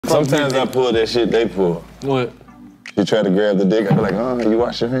Sometimes I pull that shit they pull. What? You try to grab the dick, I be like, you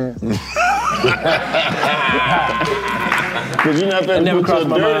wash your hands? Cause you're not finna put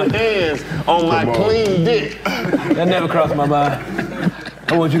your dirty hands on my clean dick. That never crossed my mind.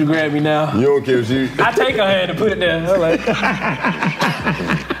 I want you to grab me now. You don't care if she... I take her hand and put it there. I'm like...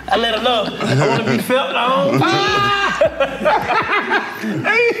 I let her know. I want to be felt on.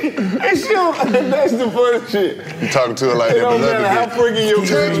 Hey, Sean, that's the funny shit. You talking to her like that. It don't matter how freaky your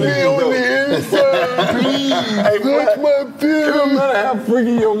touch me on the inside, please. Hey, touch my feelings. It don't matter how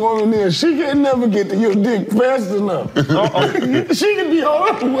freaky your woman is. She can never get to your dick fast enough. She can be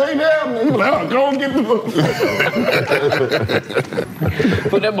all the way down and you're like, go and get the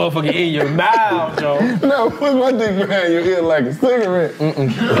Put that motherfucker in your mouth, Joe. No, put my dick behind your ear like a cigarette.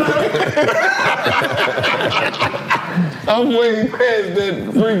 I'm way past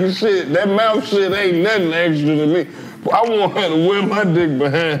that freaky shit. That mouth shit ain't nothing extra to me. I want her to wear my dick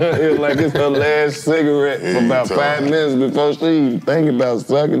behind her ear like it's her last cigarette for about 5 minutes before she even think about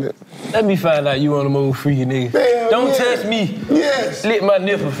sucking it. Let me find out you on the move, freaky nigga. Don't touch me. Yes. Lick my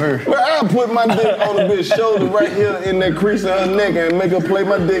nipple first. Well, I'll put my dick on the bitch's shoulder right here in that crease of her neck and make her play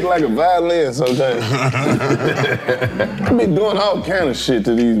my dick like a violin sometimes. I be doing all kind of shit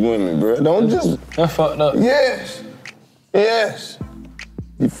to these women, bro. Don't just... That's fucked up. Yes. Yes.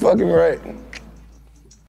 You fucking right.